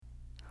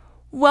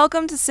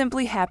Welcome to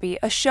Simply Happy,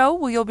 a show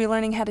where you'll be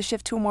learning how to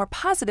shift to a more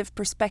positive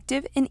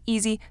perspective in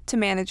easy to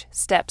manage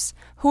steps.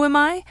 Who am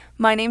I?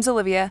 My name's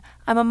Olivia.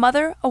 I'm a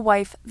mother, a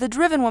wife, the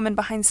driven woman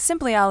behind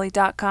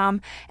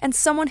SimplyOllie.com, and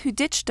someone who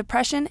ditched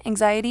depression,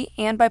 anxiety,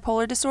 and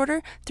bipolar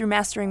disorder through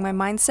mastering my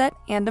mindset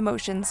and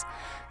emotions.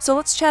 So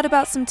let's chat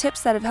about some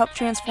tips that have helped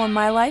transform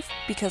my life,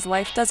 because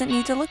life doesn't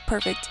need to look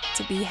perfect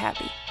to be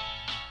happy.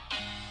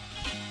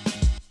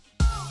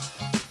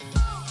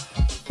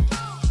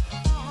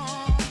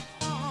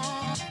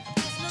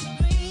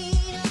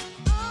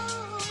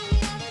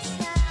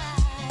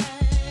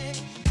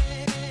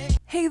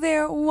 Hey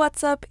there,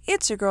 what's up?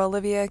 It's your girl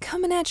Olivia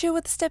coming at you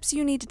with the steps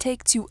you need to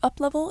take to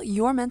uplevel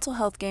your mental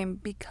health game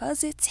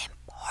because it's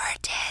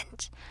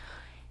important.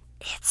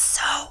 It's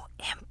so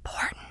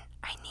important.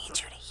 I need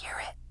you to hear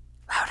it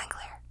loud and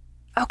clear.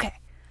 Okay.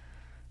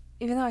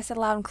 Even though I said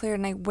loud and clear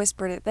and I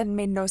whispered it, that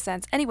made no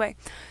sense. Anyway,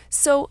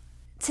 so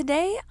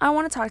today I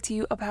want to talk to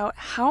you about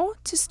how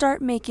to start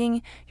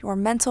making your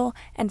mental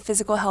and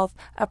physical health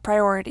a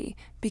priority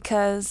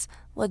because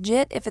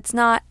legit, if it's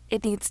not,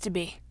 it needs to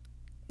be.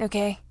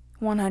 Okay?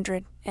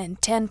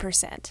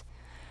 110%.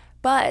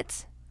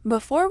 But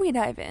before we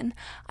dive in,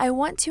 I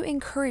want to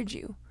encourage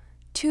you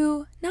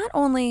to not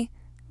only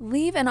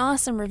leave an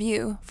awesome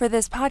review for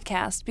this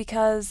podcast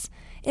because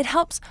it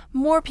helps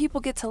more people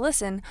get to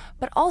listen,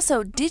 but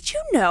also, did you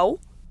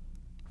know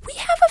we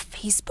have a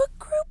Facebook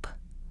group?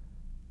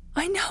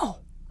 I know,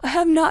 I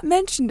have not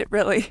mentioned it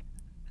really.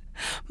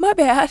 My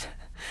bad.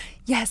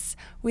 Yes,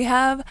 we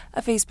have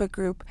a Facebook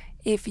group.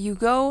 If you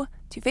go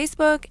to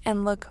Facebook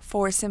and look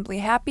for Simply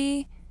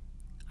Happy,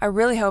 I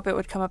really hope it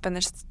would come up in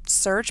the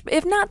search. But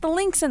if not, the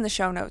link's in the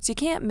show notes. You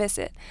can't miss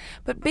it.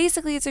 But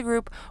basically, it's a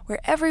group where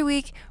every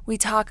week we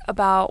talk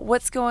about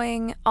what's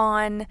going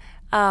on,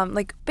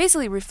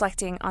 basically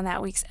reflecting on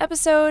that week's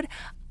episode.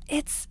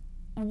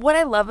 What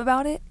I love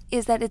about it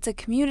is that it's a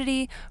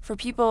community for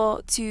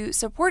people to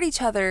support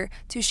each other,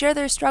 to share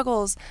their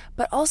struggles,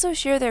 but also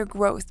share their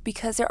growth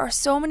because there are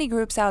so many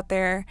groups out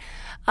there.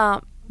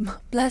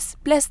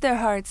 Bless their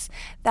hearts,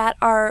 that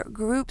are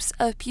groups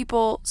of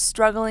people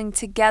struggling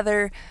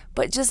together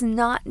but just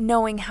not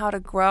knowing how to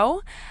grow.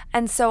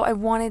 And so I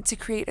wanted to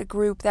create a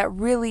group that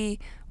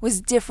really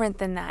was different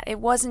than that. It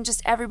wasn't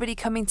just everybody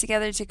coming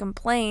together to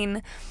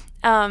complain.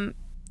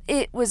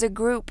 It was a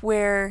group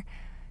where,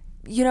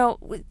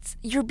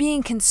 you're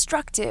being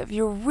constructive.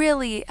 You're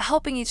really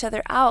helping each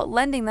other out,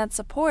 lending that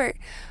support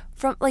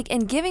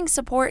and giving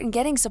support and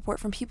getting support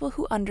from people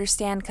who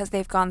understand because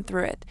they've gone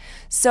through it.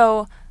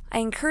 So I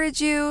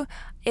encourage you,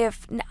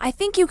 I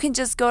think you can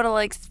just go to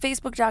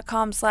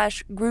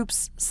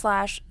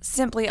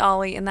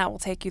facebook.com/groups/SimplyOllie and that will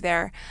take you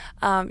there.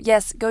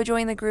 Yes, go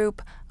join the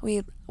group.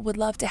 We would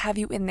love to have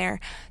you in there.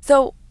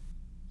 So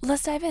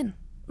let's dive in.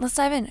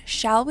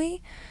 Shall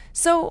we?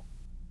 So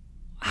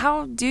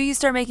how do you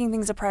start making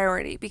things a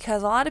priority?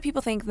 Because a lot of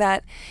people think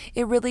that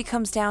it really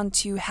comes down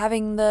to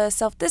having the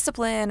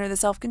self-discipline or the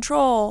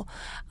self-control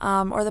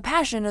or the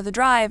passion or the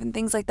drive and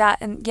things like that.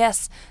 And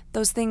yes,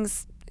 those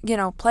things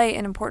play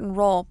an important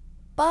role.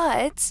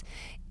 But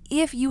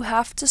if you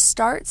have to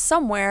start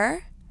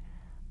somewhere,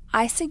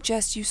 I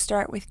suggest you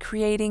start with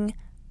creating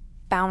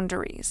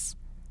boundaries.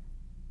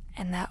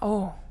 And that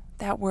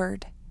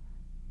word,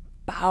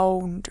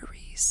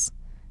 boundaries.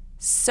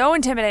 So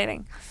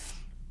intimidating.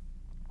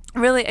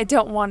 Really, I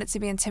don't want it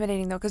to be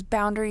intimidating though, because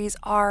boundaries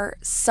are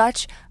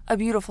such a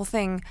beautiful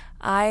thing.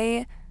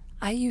 I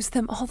use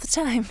them all the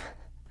time.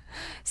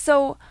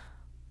 So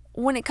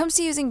when it comes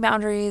to using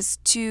boundaries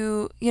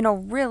to,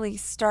 really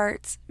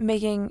start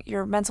making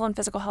your mental and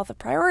physical health a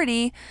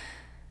priority,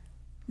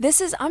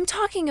 I'm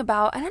talking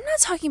about, and I'm not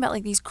talking about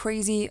like these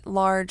crazy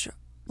large,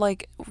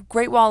 like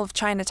Great Wall of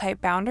China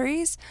type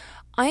boundaries.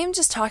 I am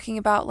just talking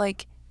about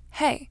like,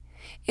 hey,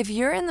 if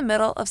you're in the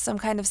middle of some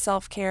kind of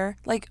self-care,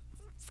 like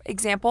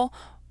example,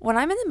 when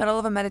I'm in the middle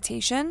of a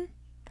meditation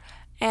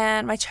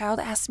and my child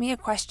asks me a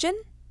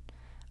question,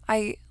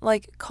 I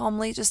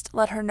calmly just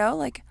let her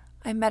know,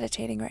 I'm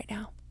meditating right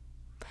now.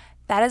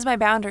 That is my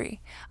boundary.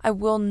 I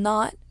will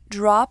not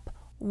drop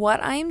what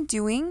I am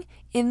doing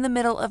in the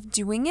middle of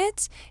doing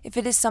it if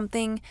it is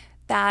something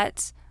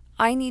that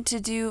I need to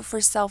do for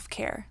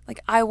self-care.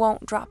 I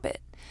won't drop it.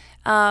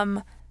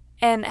 And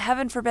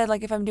heaven forbid,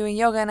 if I'm doing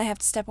yoga and I have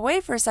to step away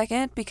for a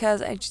second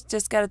because I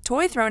just got a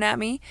toy thrown at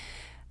me,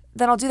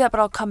 then I'll do that, but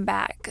I'll come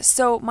back.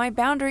 So my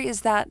boundary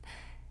is that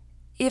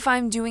if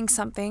I'm doing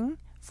something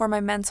for my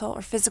mental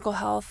or physical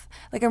health,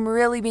 I'm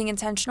really being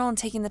intentional and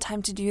taking the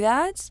time to do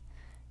that,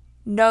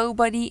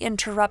 nobody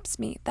interrupts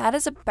me. That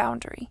is a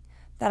boundary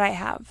that I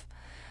have.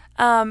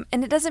 And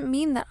it doesn't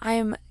mean that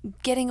I'm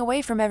getting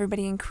away from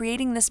everybody and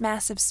creating this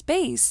massive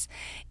space.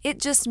 It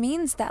just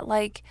means that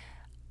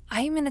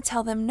I'm going to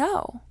tell them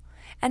no.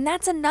 And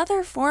that's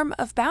another form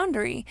of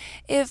boundary.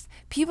 If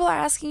people are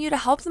asking you to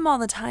help them all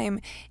the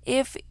time,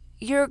 if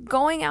you're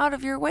going out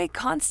of your way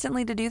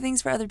constantly to do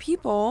things for other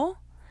people,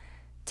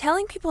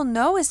 telling people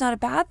no is not a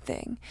bad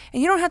thing.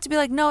 And you don't have to be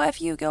like, no,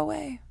 F you, go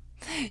away.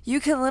 You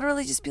can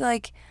literally just be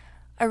like,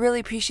 I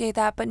really appreciate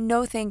that, but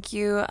no thank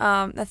you.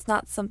 That's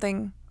not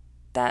something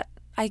that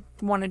I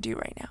want to do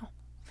right now.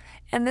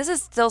 And this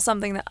is still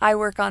something that I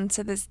work on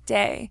to this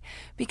day,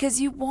 because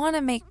you want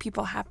to make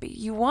people happy.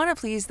 You want to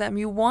please them.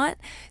 You want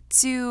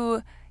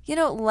to,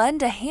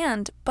 lend a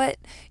hand, but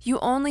you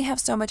only have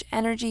so much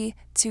energy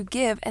to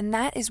give. And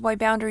that is why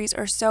boundaries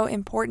are so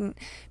important,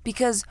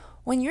 because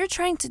when you're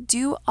trying to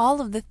do all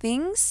of the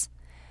things,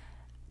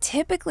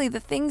 typically the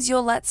things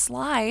you'll let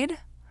slide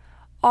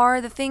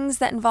are the things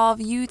that involve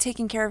you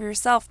taking care of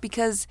yourself,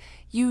 because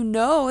you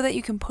know that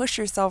you can push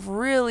yourself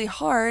really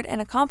hard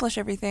and accomplish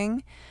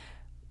everything,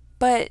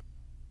 but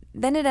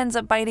then it ends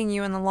up biting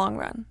you in the long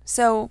run.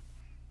 So,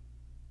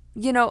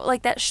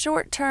 like that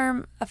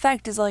short-term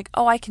effect is like,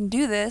 oh, I can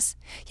do this.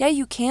 Yeah,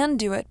 you can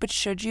do it, but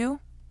should you?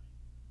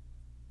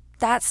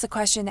 That's the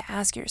question to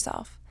ask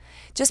yourself.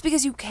 Just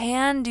because you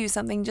can do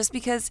something, just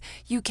because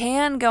you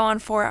can go on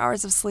 4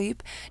 hours of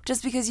sleep,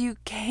 just because you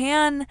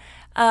can,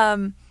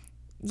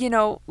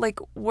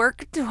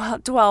 work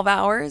 12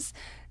 hours,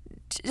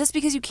 just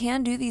because you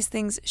can do these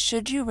things,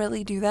 should you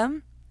really do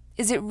them?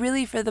 Is it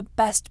really for the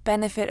best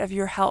benefit of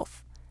your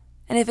health?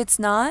 And if it's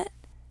not,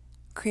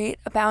 create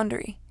a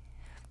boundary.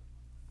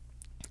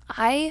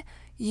 I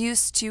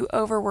used to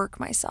overwork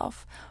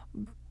myself.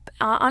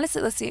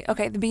 Honestly, let's see.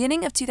 Okay, the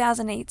beginning of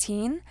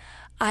 2018,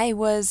 I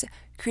was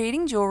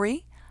creating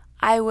jewelry.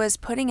 I was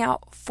putting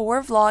out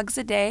 4 vlogs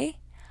a day.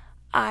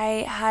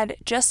 I had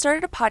just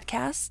started a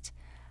podcast.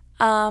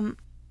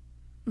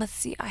 Let's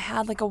see. I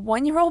had like a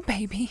 1-year-old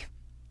baby.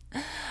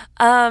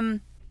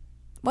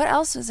 What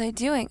else was I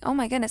doing? Oh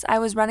my goodness. I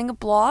was running a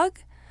blog.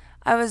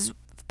 I was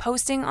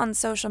posting on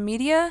social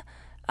media,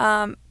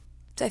 I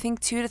think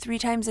 2 to 3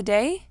 times a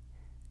day.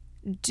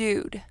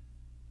 Dude,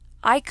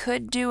 I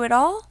could do it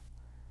all,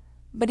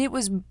 but it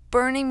was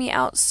burning me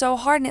out so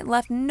hard, and it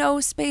left no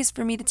space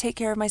for me to take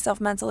care of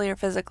myself mentally or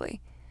physically.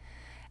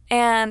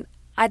 And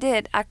I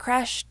did. I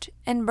crashed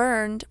and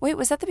burned. Wait,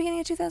 was that the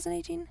beginning of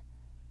 2018?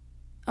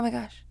 Oh my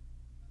gosh.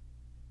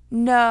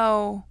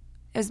 No.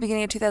 It was the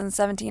beginning of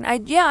 2017.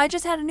 I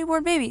just had a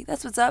newborn baby.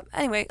 That's what's up.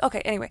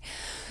 Anyway.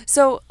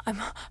 So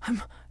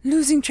I'm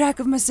losing track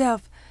of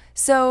myself.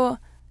 So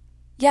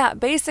yeah,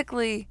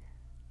 basically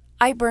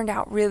I burned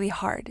out really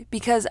hard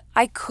because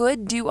I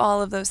could do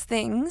all of those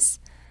things,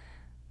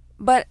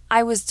 but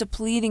I was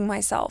depleting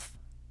myself.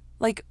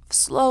 Like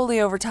slowly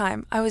over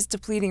time, I was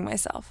depleting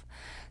myself.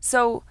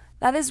 So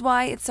that is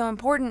why it's so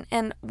important.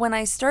 And when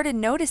I started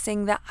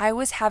noticing that I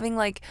was having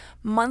like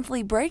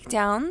monthly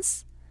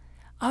breakdowns,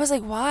 I was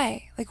like,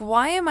 why? Like,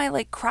 why am I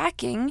like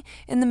cracking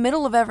in the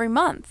middle of every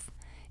month?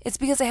 It's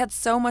because I had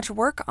so much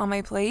work on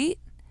my plate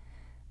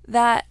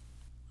that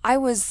I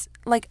was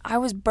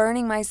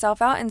burning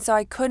myself out. And so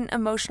I couldn't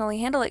emotionally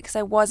handle it because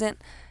I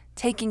wasn't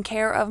taking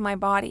care of my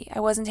body. I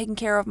wasn't taking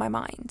care of my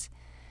mind.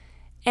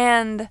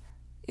 And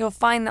you'll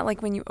find that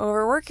like when you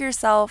overwork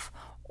yourself,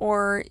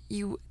 or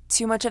you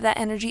too much of that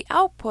energy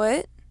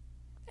output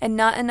and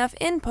not enough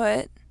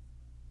input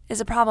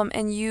is a problem.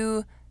 And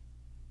you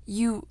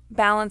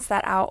balance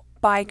that out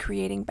by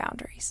creating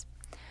boundaries.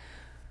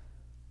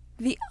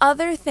 The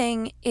other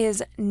thing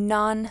is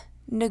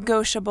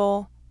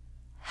non-negotiable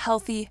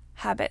healthy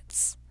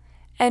habits.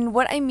 And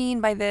what I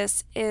mean by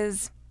this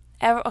is,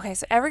 so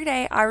every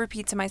day I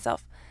repeat to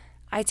myself,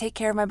 I take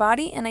care of my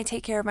body and I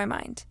take care of my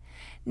mind.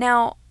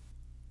 Now,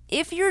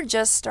 if you're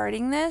just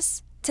starting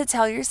this, to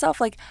tell yourself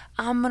like,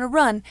 I'm going to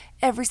run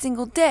every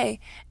single day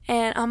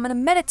and I'm going to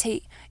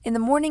meditate in the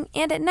morning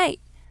and at night,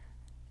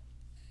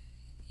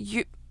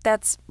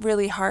 that's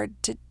really hard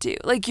to do.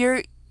 Like,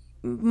 you're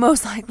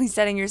most likely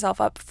setting yourself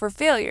up for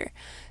failure.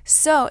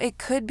 So it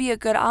could be a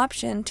good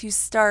option to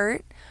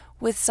start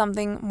with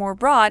something more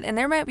broad. And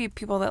there might be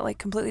people that like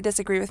completely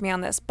disagree with me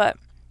on this, but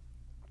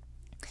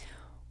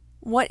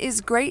what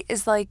is great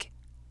is like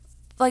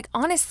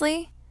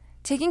honestly,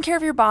 taking care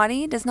of your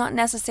body does not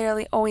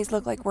necessarily always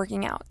look like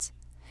working out.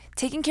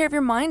 Taking care of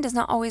your mind does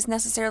not always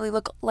necessarily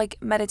look like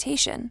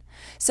meditation.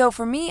 So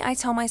for me, I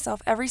tell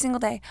myself every single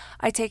day,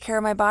 I take care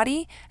of my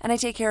body and I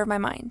take care of my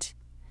mind.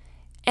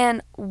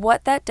 And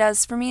what that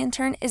does for me in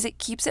turn is it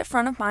keeps it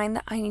front of mind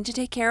that I need to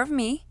take care of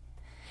me.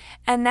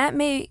 And that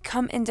may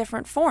come in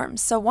different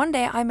forms. So one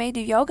day I may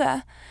do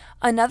yoga.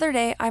 Another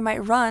day I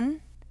might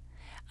run.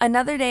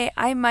 Another day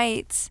I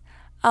might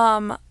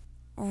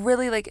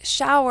really like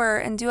shower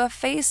and do a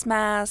face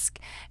mask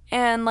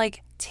and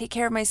like take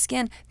care of my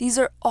skin. These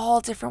are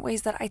all different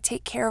ways that I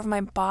take care of my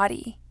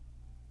body.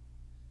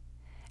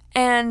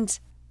 And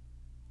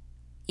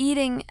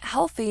eating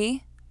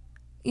healthy,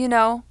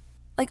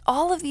 like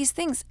all of these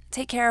things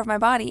take care of my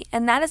body.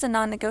 And that is a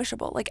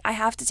non-negotiable. Like, I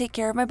have to take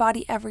care of my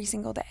body every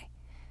single day.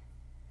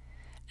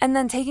 And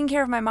then taking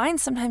care of my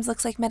mind sometimes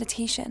looks like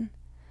meditation.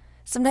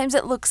 Sometimes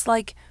it looks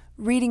like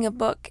reading a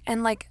book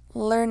and like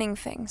learning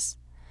things.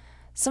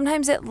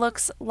 Sometimes it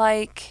looks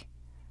like,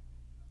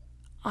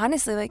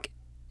 honestly, like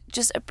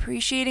just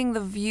appreciating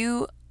the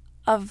view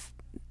of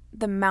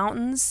the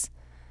mountains.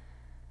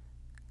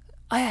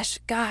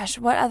 Gosh,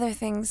 what other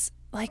things?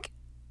 Like,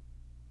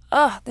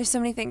 there's so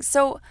many things.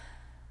 So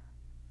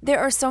there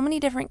are so many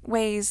different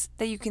ways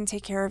that you can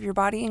take care of your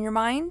body and your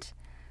mind.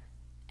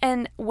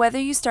 And whether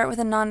you start with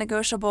a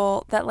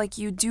non-negotiable that like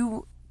you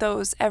do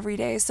those every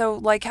day. So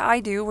like I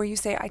do, where you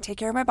say, I take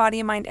care of my body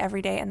and mind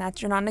every day, and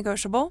that's your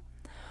non-negotiable.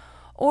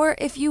 Or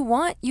if you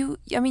want, you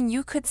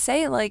could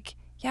say like,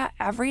 yeah,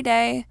 every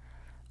day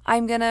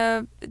I'm going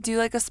to do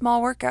like a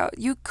small workout.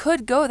 You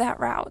could go that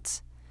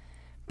route,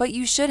 but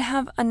you should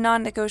have a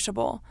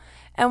non-negotiable.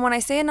 And when I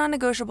say a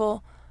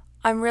non-negotiable,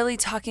 I'm really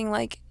talking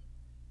like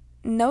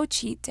no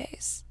cheat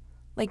days,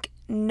 like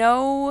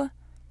no,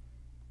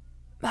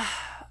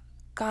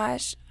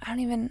 gosh,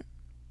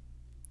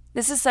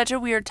 this is such a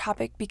weird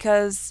topic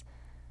because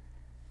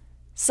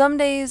some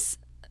days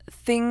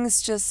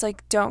things just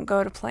like don't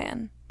go to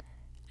plan.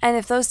 And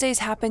if those days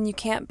happen, you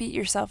can't beat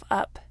yourself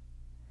up.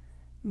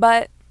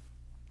 But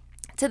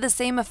to the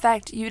same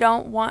effect,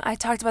 I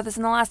talked about this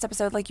in the last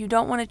episode, like you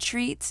don't want to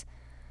treat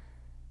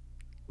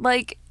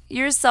like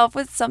yourself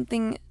with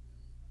something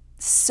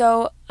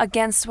so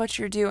against what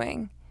you're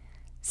doing.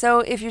 So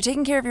if you're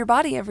taking care of your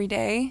body every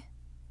day,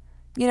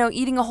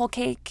 eating a whole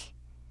cake,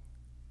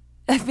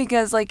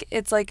 because like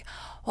it's like,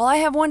 well, I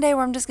have one day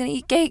where I'm just going to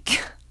eat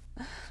cake.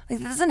 Like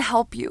that doesn't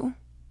help you.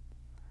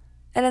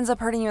 It ends up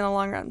hurting you in the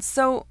long run.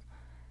 So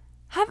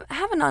have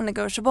a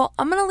non-negotiable.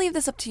 I'm going to leave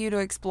this up to you to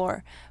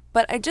explore,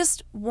 but I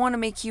just want to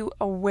make you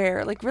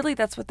aware. Like really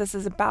that's what this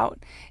is about.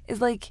 Is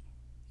like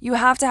you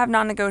have to have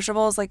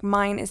non-negotiables. Like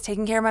mine is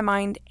taking care of my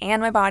mind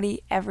and my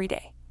body every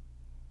day.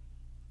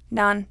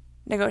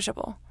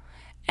 Non-negotiable.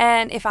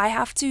 And if I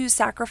have to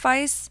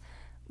sacrifice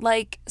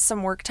like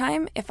some work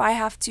time, if I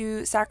have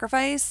to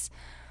sacrifice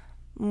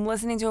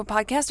listening to a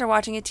podcast or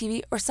watching a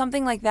TV or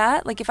something like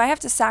that, like if I have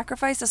to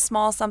sacrifice a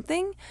small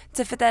something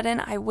to fit that in,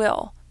 I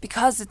will,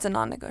 because it's a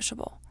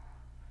non-negotiable.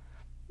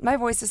 My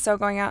voice is so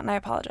going out and I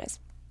apologize.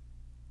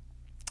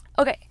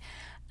 Okay.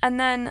 And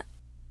then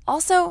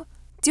also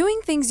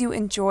doing things you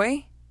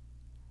enjoy,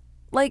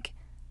 like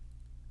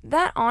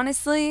that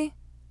honestly,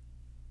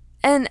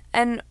 and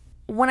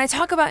when I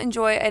talk about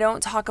enjoy, I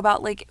don't talk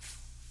about like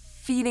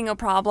feeding a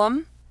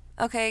problem.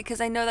 Okay, because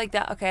I know like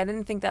that. Okay, I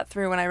didn't think that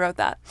through when I wrote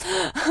that.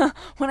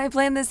 When I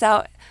planned this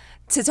out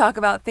to talk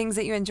about things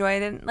that you enjoy, I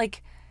didn't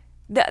like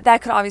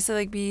that could obviously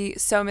like be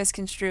so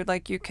misconstrued.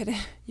 Like you can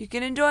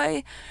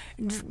enjoy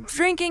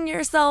drinking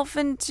yourself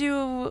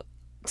into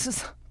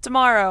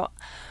tomorrow,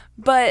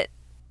 but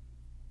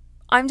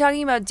I'm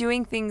talking about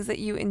doing things that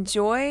you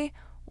enjoy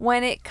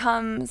when it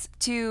comes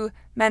to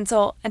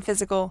mental and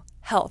physical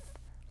health.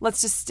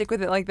 Let's just stick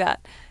with it like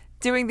that.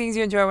 Doing things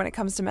you enjoy when it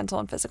comes to mental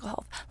and physical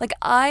health. Like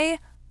I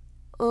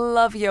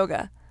love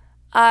yoga.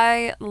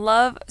 I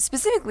love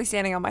specifically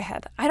standing on my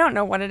head. I don't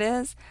know what it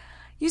is.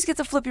 You just get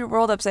to flip your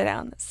world upside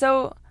down.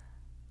 So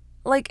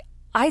like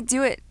I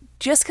do it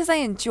just because I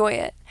enjoy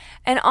it.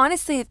 And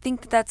honestly, I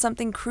think that that's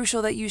something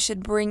crucial that you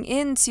should bring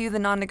into the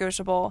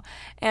non-negotiable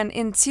and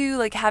into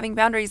like having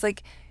boundaries.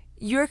 Like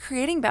you're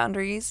creating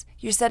boundaries,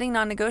 you're setting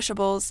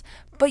non-negotiables,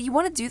 but you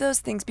want to do those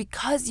things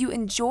because you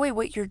enjoy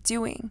what you're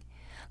doing.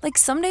 Like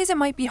some days it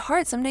might be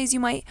hard. Some days you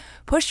might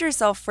push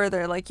yourself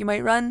further. Like you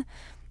might run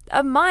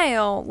a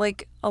mile,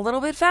 like a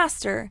little bit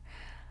faster.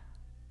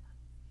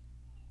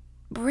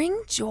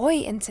 Bring joy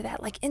into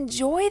that. Like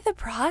enjoy the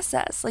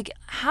process. Like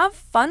have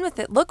fun with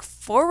it. Look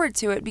forward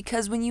to it,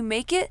 because when you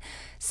make it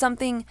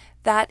something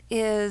that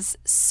is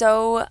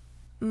so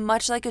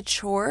much like a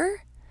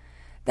chore,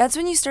 that's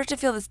when you start to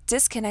feel this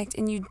disconnect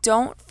and you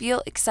don't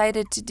feel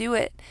excited to do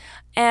it.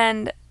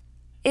 And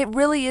it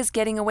really is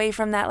getting away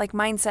from that like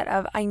mindset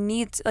of I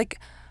need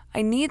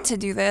to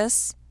do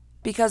this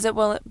because it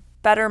will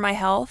better my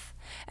health,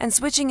 and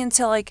switching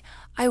into like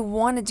I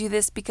want to do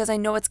this because I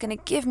know it's going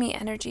to give me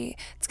energy.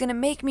 It's going to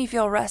make me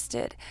feel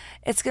rested.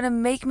 It's going to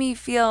make me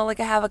feel like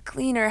I have a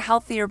cleaner,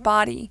 healthier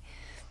body.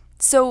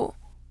 So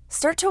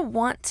start to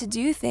want to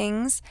do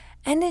things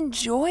and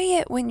enjoy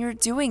it when you're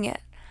doing it.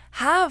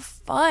 Have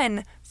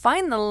fun.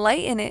 Find the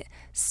light in it.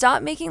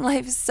 Stop making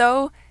life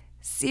so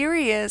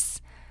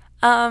serious.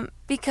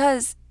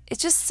 Because it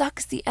just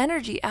sucks the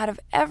energy out of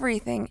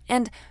everything.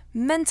 And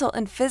mental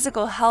and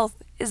physical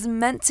health is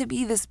meant to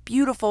be this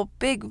beautiful,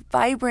 big,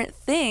 vibrant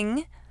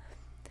thing,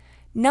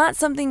 not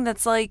something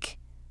that's like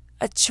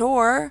a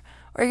chore,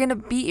 or you're going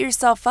to beat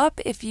yourself up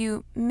if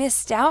you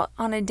missed out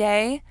on a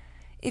day.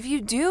 If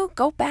you do,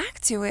 go back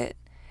to it.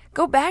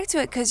 Go back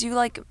to it because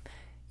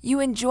you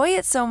enjoy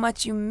it so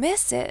much you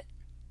miss it.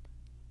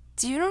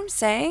 Do you know what I'm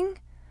saying?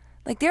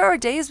 Like there are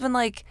days when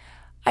like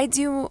I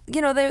do,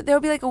 there'll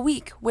be like a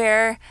week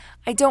where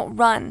I don't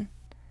run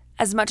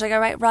as much. Like I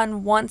might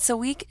run once a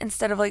week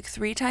instead of like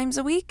 3 times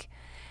a week.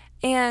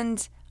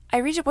 And I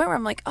reach a point where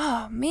I'm like,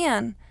 oh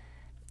man,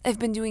 I've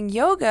been doing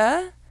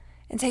yoga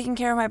and taking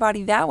care of my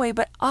body that way,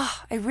 but I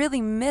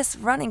really miss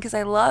running because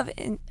I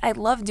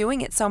love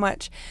doing it so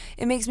much.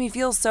 It makes me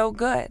feel so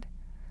good.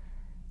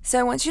 So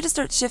I want you to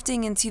start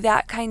shifting into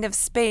that kind of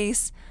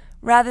space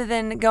rather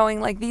than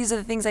going like, these are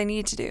the things I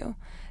need to do,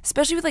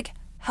 especially with like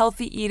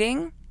healthy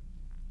eating.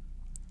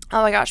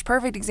 Oh my gosh,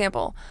 perfect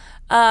example.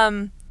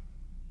 Healthy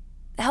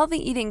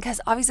eating, because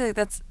obviously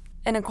that's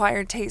an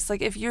acquired taste.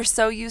 Like if you're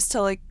so used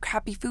to like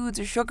crappy foods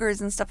or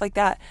sugars and stuff like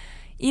that,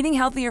 eating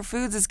healthier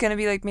foods is going to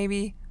be like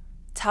maybe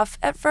tough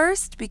at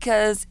first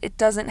because it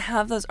doesn't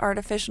have those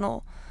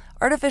artificial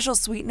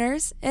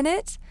sweeteners in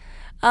it.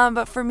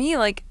 But for me,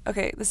 like,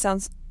 okay, this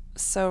sounds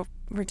so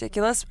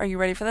ridiculous. Are you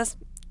ready for this?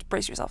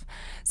 Brace yourself.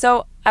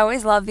 So I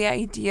always love the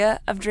idea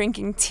of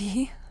drinking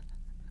tea.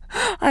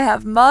 I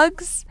have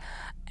mugs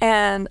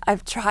and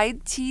I've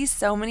tried tea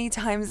so many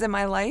times in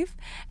my life,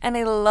 and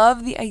I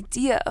love the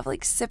idea of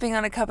like sipping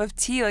on a cup of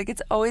tea. Like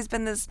it's always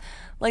been this,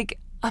 like,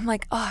 I'm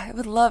like, oh,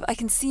 I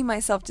can see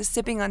myself just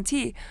sipping on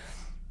tea.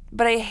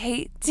 But I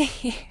hate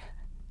tea.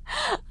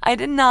 I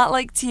did not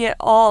like tea at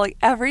all. Like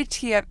every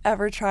tea I've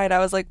ever tried, I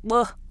was like,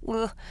 ugh,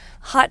 ugh.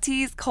 Hot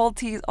teas, cold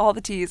teas, all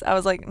the teas. I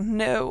was like,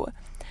 no.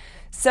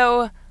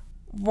 So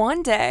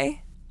one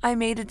day I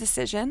made a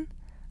decision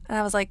and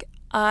I was like,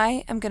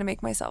 I am going to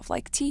make myself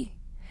like tea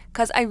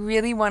because I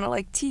really want to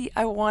like tea.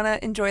 I want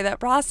to enjoy that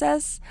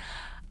process.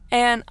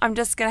 And I'm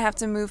just going to have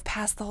to move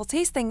past the whole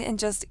taste thing and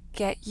just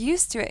get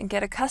used to it and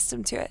get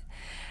accustomed to it.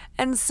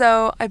 And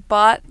so I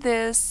bought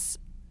this,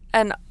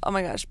 and oh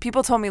my gosh,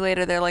 people told me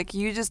later, they're like,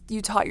 you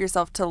taught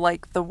yourself to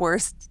like the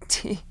worst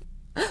tea,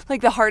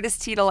 like the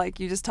hardest tea to like.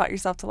 You just taught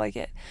yourself to like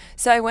it.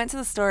 So I went to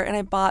the store and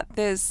I bought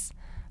this,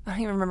 I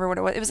don't even remember what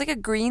it was. It was like a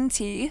green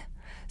tea.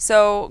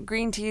 So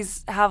green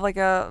teas have like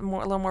a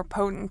little more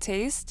potent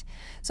taste.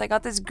 So I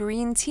got this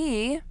green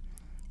tea,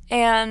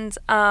 and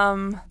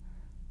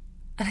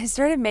I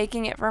started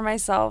making it for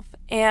myself,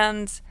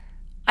 and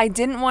I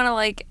didn't want to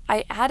like,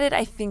 I added,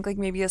 I think like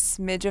maybe a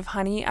smidge of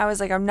honey. I was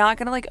like, I'm not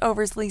going to like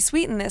overly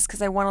sweeten this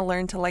because I want to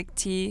learn to like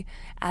tea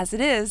as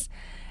it is.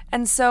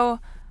 And so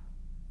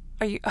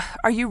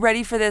are you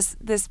ready for this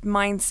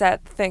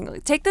mindset thing?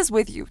 Like, take this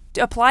with you.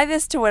 Apply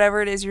this to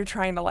whatever it is you're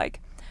trying to like.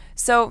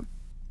 So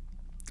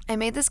I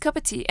made this cup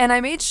of tea, and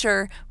I made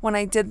sure when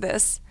I did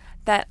this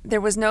that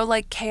there was no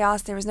like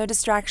chaos, there was no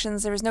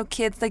distractions, there was no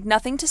kids, like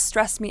nothing to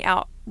stress me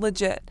out.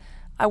 Legit.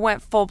 I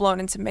went full blown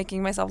into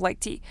making myself like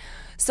tea.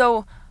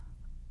 So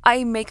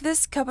I make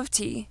this cup of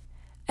tea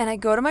and I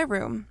go to my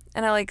room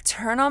and I like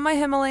turn on my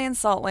Himalayan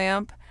salt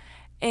lamp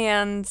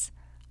and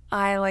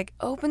I like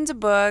opened a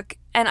book,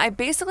 and I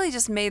basically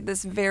just made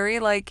this very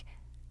like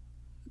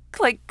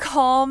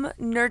calm,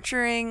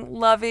 nurturing,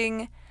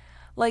 loving,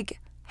 like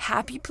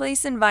happy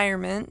place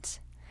environment.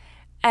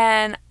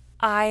 And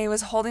I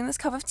was holding this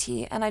cup of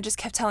tea and I just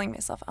kept telling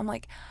myself, I'm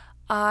like,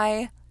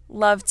 I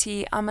love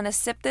tea. I'm going to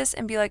sip this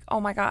and be like, oh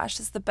my gosh,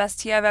 this is the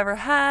best tea I've ever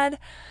had.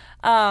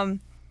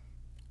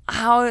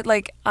 How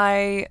like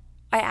I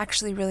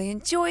actually really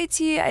enjoy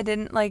tea. I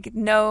didn't like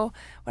know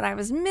what I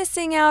was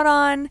missing out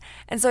on.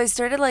 And so I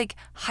started like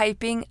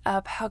hyping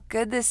up how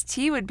good this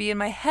tea would be in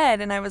my head.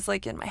 And I was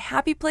like in my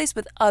happy place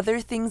with other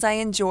things I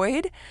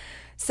enjoyed.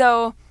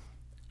 So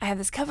I have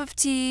this cup of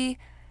tea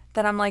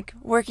that I'm like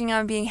working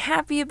on being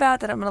happy about,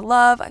 that I'm going to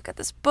love. I've got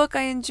this book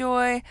I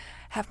enjoy,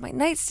 have my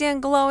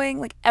nightstand glowing,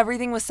 like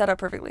everything was set up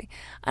perfectly.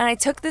 And I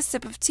took this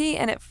sip of tea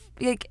and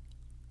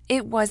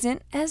it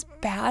wasn't as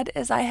bad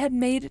as I had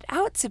made it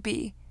out to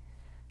be.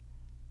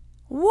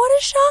 What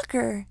a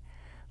shocker.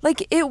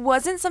 Like it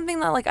wasn't something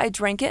that like I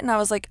drank it and I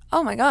was like,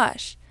 oh my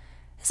gosh,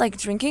 it's like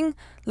drinking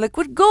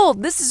liquid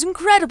gold. This is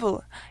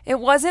incredible. It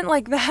wasn't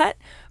like that,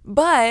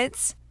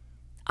 but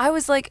I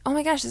was like, oh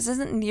my gosh, this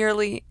isn't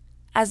nearly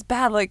as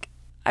bad. Like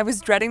I was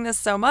dreading this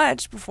so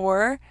much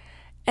before,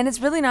 and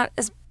it's really not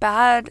as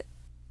bad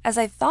as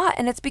I thought.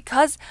 And it's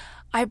because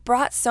I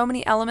brought so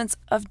many elements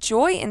of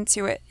joy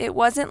into it. It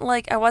wasn't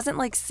like I wasn't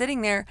like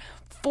sitting there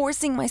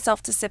forcing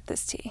myself to sip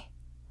this tea.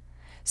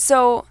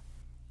 So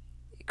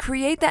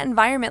create that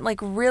environment, like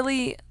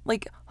really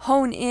like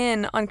hone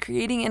in on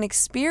creating an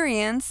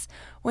experience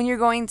when you're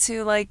going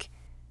to like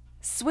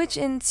switch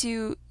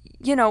into,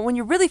 when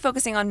you're really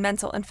focusing on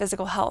mental and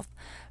physical health.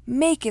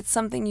 Make it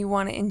something you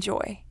want to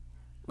enjoy,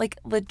 like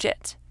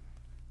legit.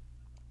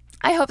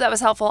 I hope that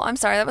was helpful. I'm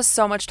sorry, that was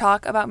so much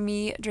talk about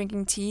me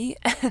drinking tea.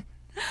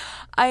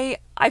 I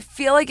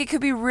feel like it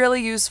could be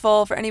really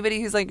useful for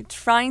anybody who's like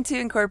trying to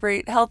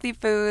incorporate healthy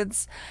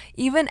foods,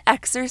 even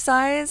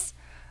exercise.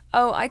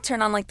 Oh, I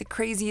turn on like the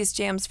craziest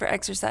jams for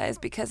exercise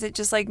because it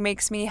just like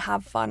makes me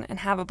have fun and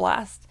have a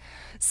blast.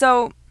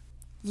 So,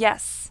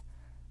 yes,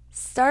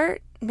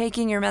 start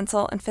making your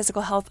mental and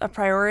physical health a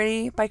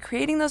priority by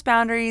creating those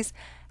boundaries,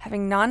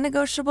 having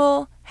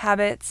non-negotiable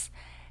habits,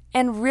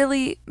 and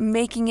really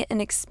making it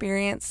an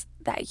experience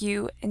that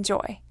you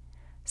enjoy.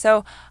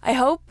 So I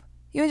hope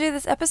you enjoyed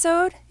this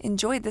episode.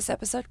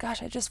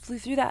 Gosh, I just flew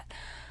through that.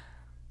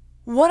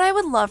 What I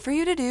would love for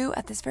you to do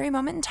at this very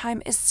moment in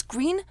time is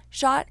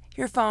screenshot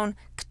your phone.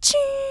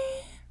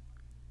 Ka-ching!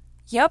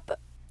 Yep,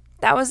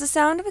 that was the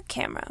sound of a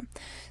camera.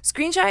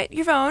 Screenshot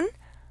your phone.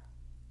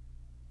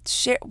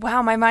 Share.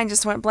 Wow, my mind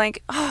just went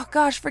blank. Oh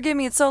gosh, forgive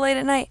me. It's so late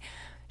at night.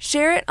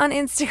 Share it on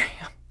Instagram,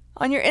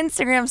 on your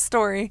Instagram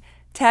story.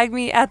 Tag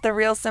me at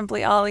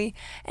 @TheRealSimplyOllie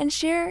and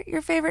share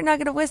your favorite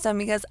nugget of wisdom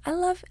because I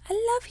love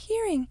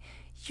hearing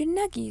your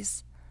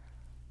nuggies.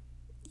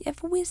 You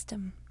have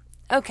wisdom.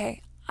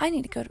 Okay, I'm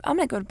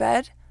gonna go to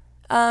bed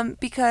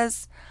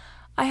because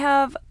I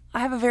have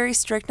a very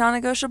strict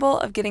non-negotiable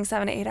of getting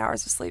 7 to 8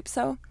 hours of sleep.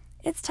 So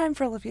it's time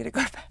for Olivia to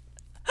go to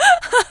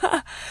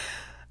bed.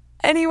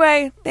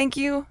 Anyway, thank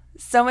you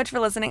so much for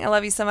listening. I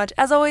love you so much.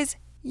 As always,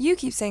 you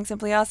keep staying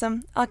simply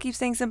awesome. I'll keep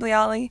staying simply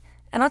Ollie,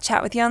 and I'll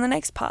chat with you on the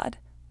next pod.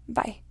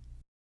 Bye.